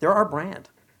 right? They're our brand.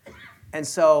 And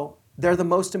so they're the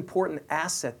most important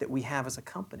asset that we have as a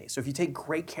company. So if you take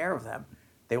great care of them,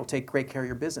 they will take great care of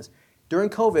your business. During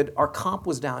COVID, our comp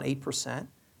was down 8%,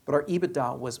 but our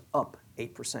EBITDA was up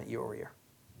 8% year over year.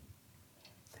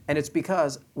 And it's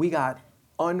because we got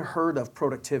unheard of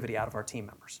productivity out of our team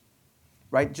members,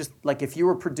 right? Just like if you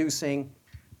were producing,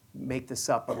 make this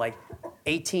up, but like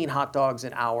 18 hot dogs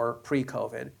an hour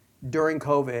pre-COVID, during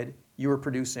COVID, you were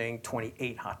producing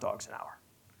 28 hot dogs an hour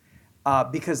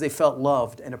because they felt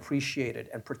loved and appreciated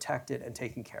and protected and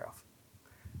taken care of.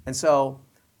 And so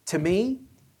to me,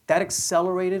 that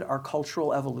accelerated our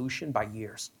cultural evolution by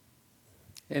years.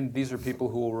 And these are people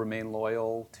who will remain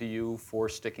loyal to you for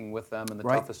sticking with them in the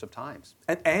toughest of times.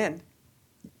 And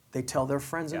they tell their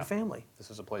friends and family. This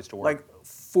is a place to work. Like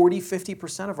 40,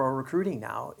 50% of our recruiting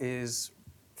now is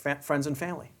friends and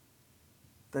family.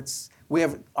 We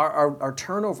have our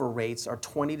turnover rates are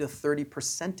 20 to 30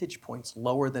 percentage points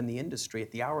lower than the industry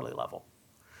at the hourly level.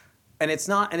 And it's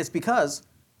because,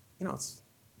 it's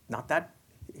not that,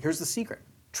 here's the secret.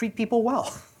 Treat people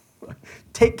well.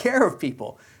 Take care of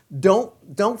people.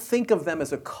 Don't think of them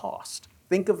as a cost.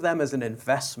 Think of them as an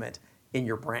investment in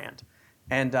your brand.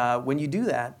 And when you do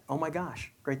that, oh my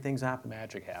gosh, great things happen.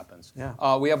 Magic happens.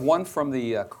 Yeah. We have one from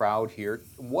the crowd here.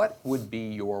 What would be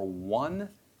your one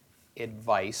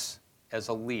advice as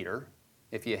a leader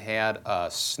if you had a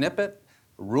snippet,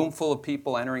 a room full of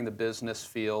people entering the business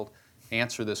field?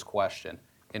 Answer this question.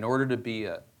 In order to be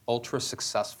an ultra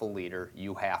successful leader,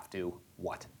 you have to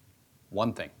what?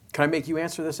 One thing. Can I make you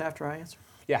answer this after I answer?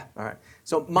 Yeah. All right.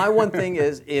 So my one thing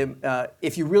is,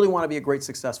 if you really want to be a great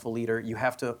successful leader,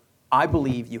 I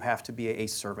believe you have to be a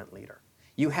servant leader.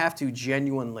 You have to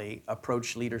genuinely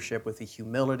approach leadership with a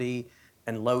humility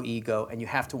and low ego, and you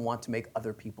have to want to make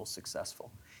other people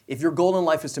successful. If your goal in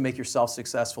life is to make yourself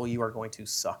successful, you are going to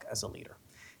suck as a leader.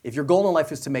 If your goal in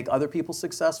life is to make other people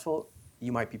successful,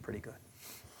 you might be pretty good.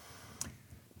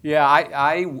 Yeah,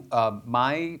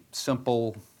 my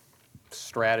simple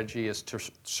strategy is to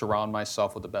surround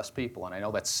myself with the best people. And I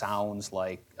know that sounds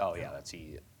like, oh yeah, that's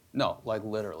easy. No, like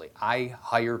literally. I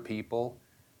hire people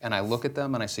and I look at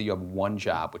them and I say, you have one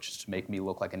job, which is to make me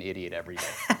look like an idiot every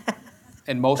day.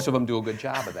 And most of them do a good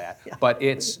job of that. Yeah. But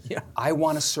I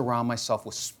want to surround myself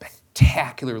with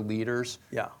spectacular leaders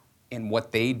in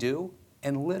what they do.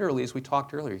 And literally, as we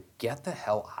talked earlier, get the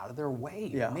hell out of their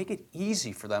way. Yeah. Make it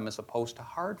easy for them as opposed to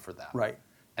hard for them. Right.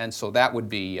 And so that would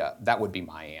be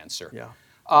my answer.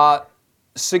 Yeah.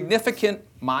 Significant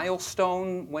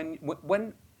milestone.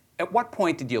 When at what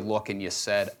point did you look and you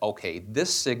said, okay,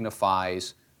 this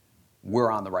signifies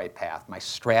we're on the right path. My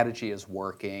strategy is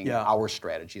working. Yeah. Our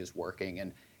strategy is working.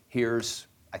 And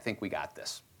I think we got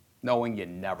this. Knowing you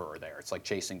never are there. It's like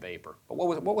chasing vapor. But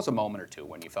what was a moment or two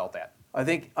when you felt that? I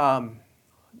think,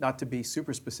 not to be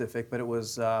super specific, but it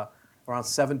was around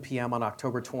 7 p.m. on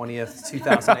October 20th,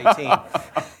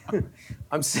 2018.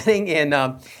 I'm sitting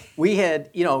in, we had,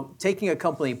 taking a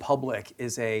company public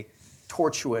is a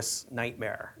tortuous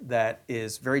nightmare that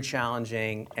is very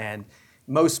challenging, and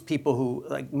most people who,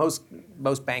 like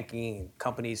most banking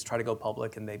companies try to go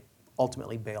public and they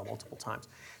ultimately bail multiple times.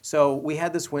 So we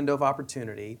had this window of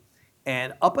opportunity,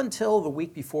 and up until the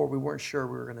week before, we weren't sure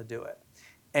we were going to do it.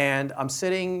 And I'm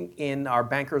sitting in our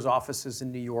bankers' offices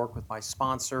in New York with my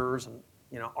sponsors and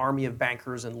army of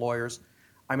bankers and lawyers.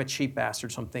 I'm a cheap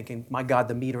bastard, so I'm thinking, my God,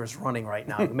 the meter is running right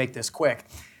now to make this quick.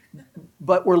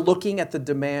 But we're looking at the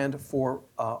demand for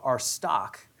our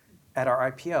stock at our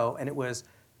IPO, and it was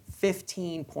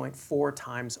 15.4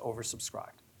 times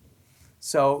oversubscribed.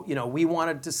 So we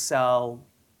wanted to sell,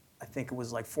 I think it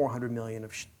was like $400 million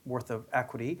worth of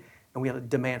equity, and we had a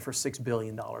demand for $6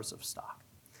 billion of stock.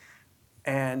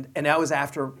 And that was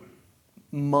after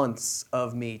months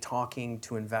of me talking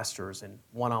to investors in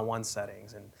one-on-one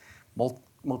settings and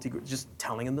just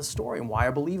telling them the story and why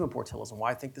I believe in Portillo's and why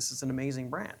I think this is an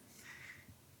amazing brand.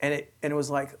 And it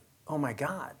was like, oh my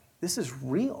God, this is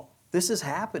real. This is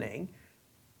happening.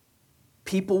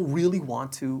 People really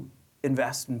want to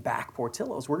invest and back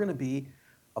Portillo's. We're going to be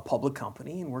a public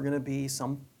company, and we're going to be it's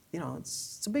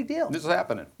a big deal. This is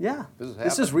happening. Yeah,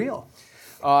 This is real.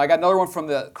 I got another one from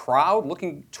the crowd.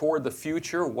 Looking toward the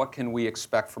future, what can we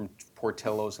expect from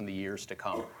Portillo's in the years to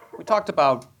come? We talked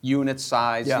about unit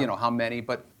size, how many,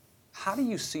 but how do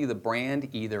you see the brand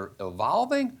either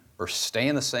evolving or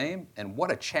staying the same? And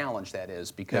what a challenge that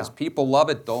is, because people love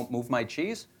it, don't move my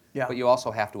cheese, but you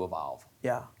also have to evolve.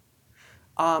 Yeah.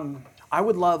 I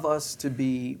would love us to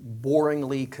be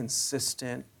boringly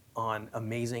consistent on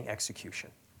amazing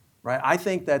execution, right? I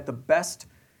think that the best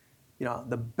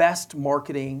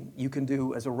marketing you can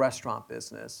do as a restaurant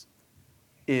business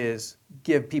is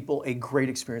give people a great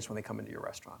experience when they come into your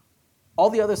restaurant. All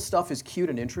the other stuff is cute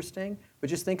and interesting, but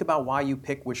just think about why you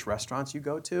pick which restaurants you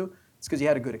go to. It's because you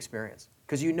had a good experience.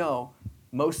 Because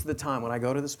most of the time when I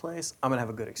go to this place, I'm going to have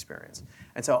a good experience.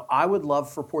 And so I would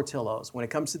love for Portillo's, when it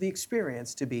comes to the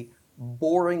experience, to be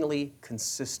boringly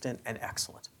consistent and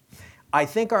excellent. I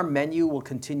think our menu will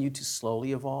continue to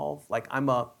slowly evolve. Like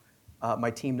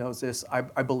my team knows this.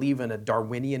 I believe in a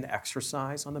Darwinian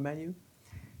exercise on the menu.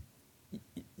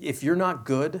 If you're not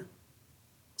good,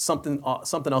 something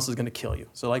else is going to kill you.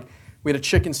 So like we had a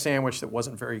chicken sandwich that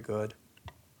wasn't very good.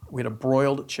 We had a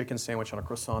broiled chicken sandwich on a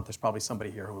croissant. There's probably somebody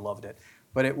here who loved it,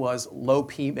 but it was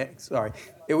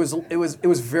It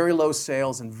was very low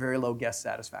sales and very low guest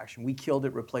satisfaction. We killed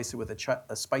it, replaced it with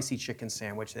a spicy chicken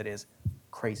sandwich that is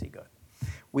crazy good.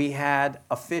 We had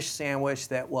a fish sandwich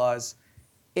that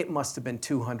it must have been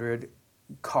 200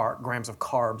 grams of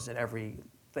carbs in every.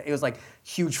 It was like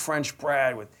huge French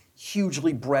bread with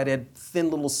hugely breaded, thin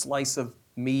little slice of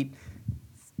meat,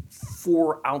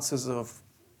 4 ounces of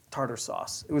tartar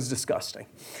sauce. It was disgusting.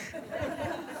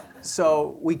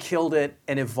 So we killed it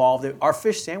and evolved it. Our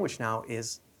fish sandwich now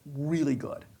is really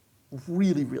good,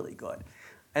 really, really good.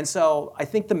 And so I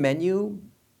think the menu,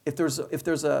 if there's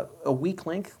a weak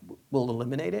link, we'll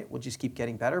eliminate it. We'll just keep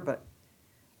getting better. But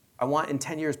I want in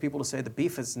 10 years people to say the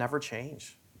beef has never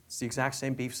changed. It's the exact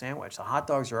same beef sandwich. The hot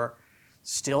dogs are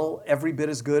still every bit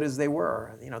as good as they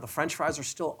were. The French fries are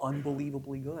still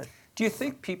unbelievably good. Do you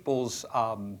think people's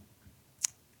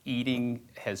eating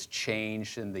has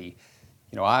changed in the,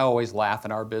 I always laugh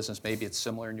in our business, maybe it's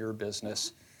similar in your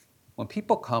business. When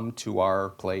people come to our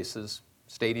places,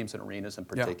 stadiums and arenas in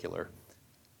particular,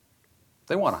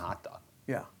 they want a hot dog.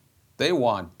 Yeah. They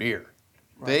want beer.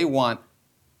 Right. They want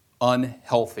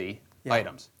unhealthy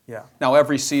items. Yeah. Now,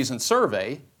 every season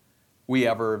survey we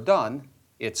ever have done,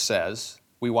 it says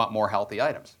we want more healthy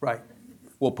items. Right.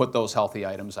 will put those healthy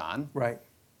items on. Right.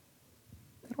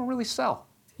 They don't really sell.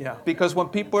 Yeah. Because when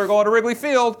people are going to Wrigley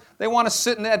Field, they want to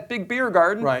sit in that big beer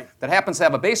garden that happens to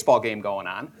have a baseball game going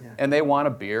on, and they want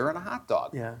a beer and a hot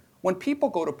dog. Yeah. When people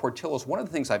go to Portillo's, one of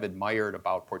the things I've admired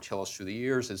about Portillo's through the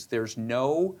years is there's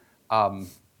no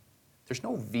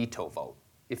veto vote.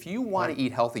 If you want to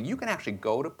eat healthy, you can actually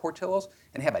go to Portillo's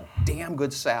and have a damn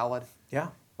good salad. Yeah.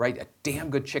 Right? A damn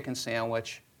good chicken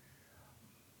sandwich.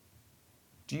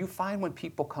 Do you find when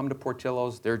people come to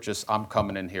Portillo's, they're just, I'm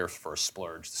coming in here for a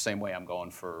splurge, the same way I'm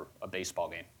going for a baseball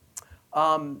game?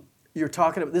 You're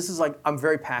talking about, this is like, I'm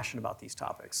very passionate about these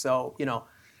topics. So,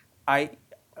 I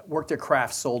worked at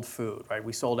Kraft, sold food, right?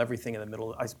 We sold everything in the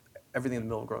middle of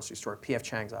the grocery store. P.F.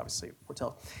 Chang's, obviously,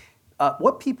 Portillo's.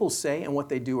 What people say and what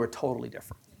they do are totally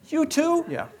different. You too?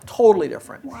 Yeah, totally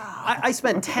different. Wow. I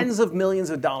spend tens of millions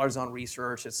of dollars on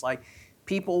research. It's like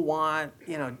people want,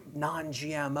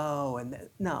 non-GMO, and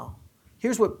no.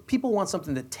 Here's what people want: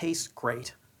 something that tastes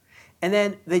great. And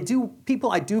then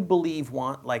people I do believe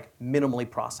want like minimally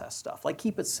processed stuff. Like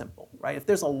keep it simple, right? If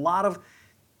there's a lot of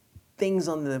things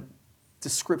on the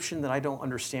description that I don't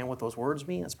understand what those words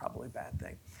mean, that's probably a bad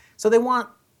thing. So they want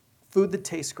food that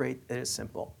tastes great, that is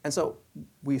simple. And so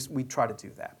we try to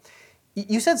do that.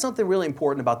 You said something really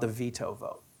important about the veto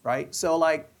vote, right? So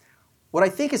like, what I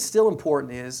think is still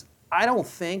important is, I don't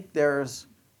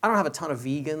have a ton of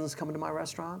vegans coming to my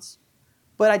restaurants,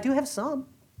 but I do have some.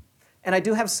 And I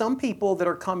do have some people that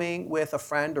are coming with a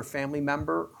friend or family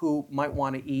member who might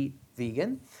want to eat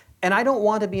vegan. And I don't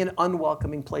want to be an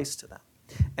unwelcoming place to them.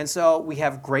 And so we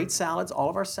have great salads. All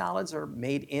of our salads are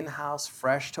made in-house,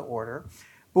 fresh to order.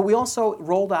 But we also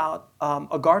rolled out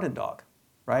a garden dog,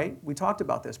 right? We talked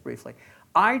about this briefly.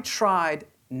 I tried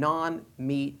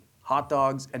non-meat hot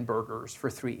dogs and burgers for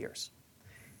 3 years.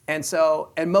 And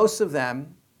most of them,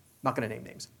 I'm not going to name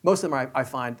names, most of them I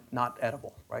find not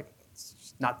edible, right? It's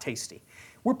just not tasty.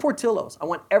 We're Portillo's. I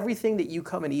want everything that you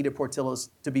come and eat at Portillo's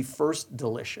to be first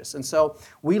delicious. And so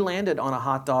we landed on a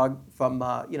hot dog from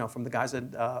the guys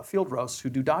at Field Roast who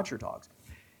do Dodger dogs.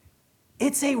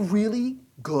 It's a really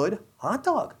good hot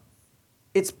dog.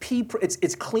 It's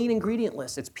clean ingredient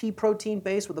list. It's pea protein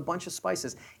based with a bunch of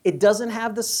spices. It doesn't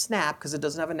have the snap because it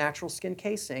doesn't have a natural skin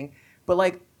casing. But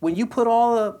like when you put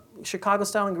all the Chicago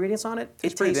style ingredients on it,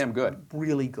 it's pretty damn good.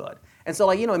 Really good. And so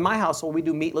in my household we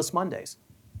do meatless Mondays.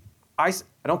 I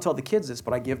don't tell the kids this,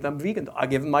 but I give them vegan. I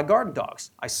give them my garden dogs.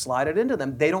 I slide it into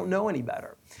them. They don't know any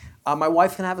better. My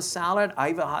wife can have a salad. I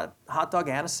have a hot dog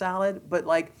and a salad. But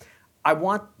like, I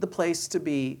want the place to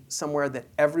be somewhere that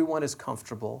everyone is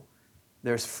comfortable.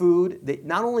 There's food that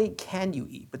not only can you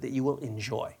eat, but that you will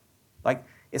enjoy. Like,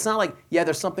 it's not like,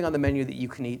 there's something on the menu that you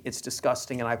can eat. It's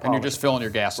disgusting, and I apologize. And you're just filling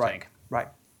your gas tank. Right.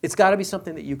 It's got to be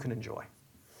something that you can enjoy.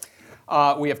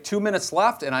 We have 2 minutes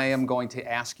left, and I am going to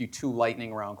ask you 2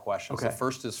 lightning round questions. Okay. The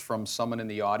first is from someone in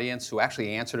the audience who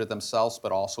actually answered it themselves,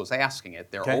 but also is asking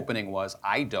it. Their opening was,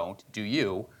 I don't, do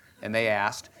you? And they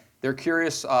asked, they're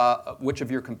curious which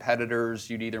of your competitors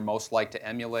you'd either most like to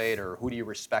emulate, or who do you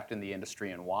respect in the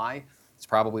industry and why? It's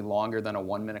probably longer than a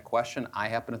 1-minute question. I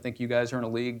happen to think you guys are in a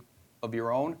league of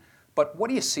your own. But what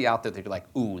do you see out there that you're like,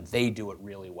 ooh, they do it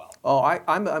really well? Oh,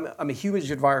 I'm a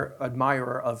huge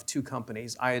admirer of 2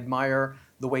 companies. I admire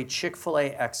the way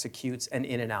Chick-fil-A executes and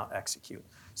In-N-Out execute.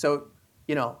 So,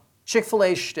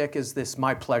 Chick-fil-A's shtick is this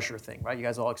my pleasure thing, right? You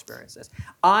guys all experience this.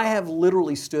 I have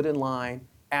literally stood in line,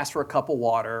 asked for a cup of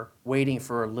water, waiting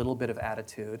for a little bit of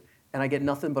attitude, and I get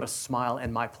nothing but a smile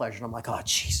and my pleasure. And I'm like, oh,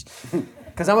 jeez.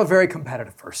 Because I'm a very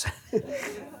competitive person.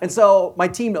 And so my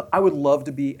team, I would love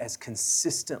to be as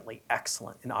consistently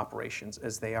excellent in operations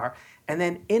as they are. And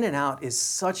then In-N-Out is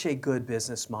such a good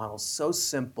business model, so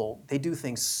simple. They do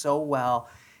things so well.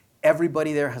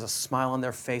 Everybody there has a smile on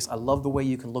their face. I love the way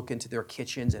you can look into their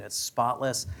kitchens and it's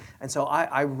spotless. And so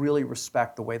I really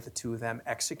respect the way the 2 of them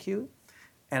execute.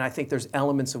 And I think there's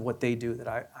elements of what they do that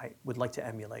I would like to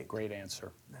emulate. Great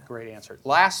answer. Yeah. Great answer.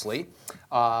 Lastly,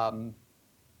 on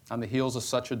the heels of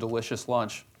such a delicious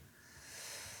lunch,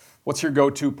 what's your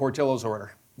go-to Portillo's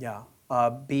order? Yeah,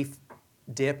 beef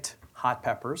dipped hot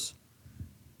peppers.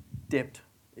 Dipped.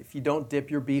 If you don't dip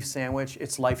your beef sandwich,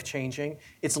 it's life-changing.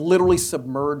 It's literally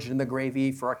submerged in the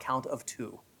gravy for a count of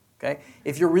 2. Okay?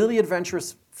 If you're really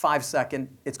adventurous, 5-second,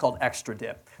 it's called extra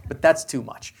dip. But that's too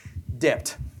much.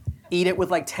 Dipped. Eat it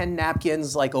with like 10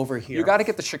 napkins like over here. You got to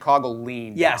get the Chicago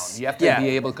lean down. You have to be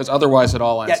able, because otherwise it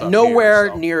all ends up nowhere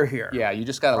here, so. near here. Yeah, you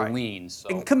just got to lean. So.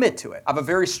 And commit to it. I have a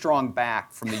very strong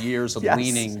back from the years of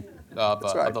leaning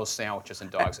of those sandwiches and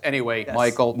dogs. Anyway,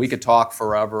 Michael, we could talk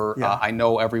forever. Yeah. I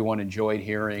know everyone enjoyed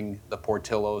hearing the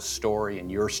Portillo's story and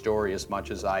your story as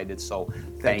much as I did, so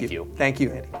thank you. Thank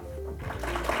you, Andy.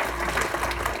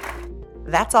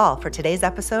 That's all for today's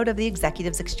episode of the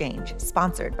Executives Exchange,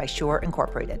 sponsored by Shure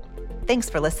Incorporated. Thanks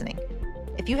for listening.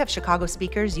 If you have Chicago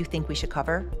speakers you think we should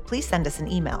cover, please send us an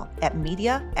email at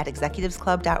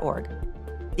media@executivesclub.org.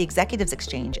 The Executives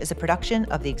Exchange is a production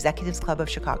of the Executives Club of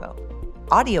Chicago.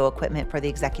 Audio equipment for the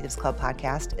Executives Club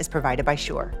podcast is provided by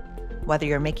Shure. Whether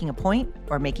you're making a point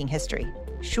or making history,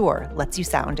 Shure lets you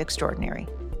sound extraordinary.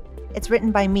 It's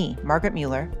written by me, Margaret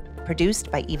Mueller, produced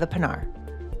by Eva Pinar.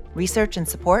 Research and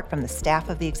support from the staff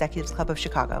of the Executives Club of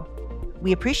Chicago.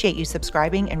 We appreciate you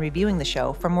subscribing and reviewing the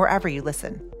show from wherever you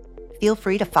listen. Feel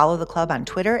free to follow the club on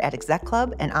Twitter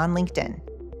 @ExecClub and on LinkedIn.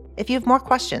 If you have more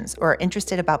questions or are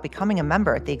interested about becoming a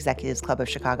member at the Executives Club of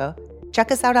Chicago,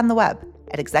 check us out on the web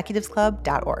at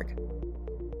executivesclub.org.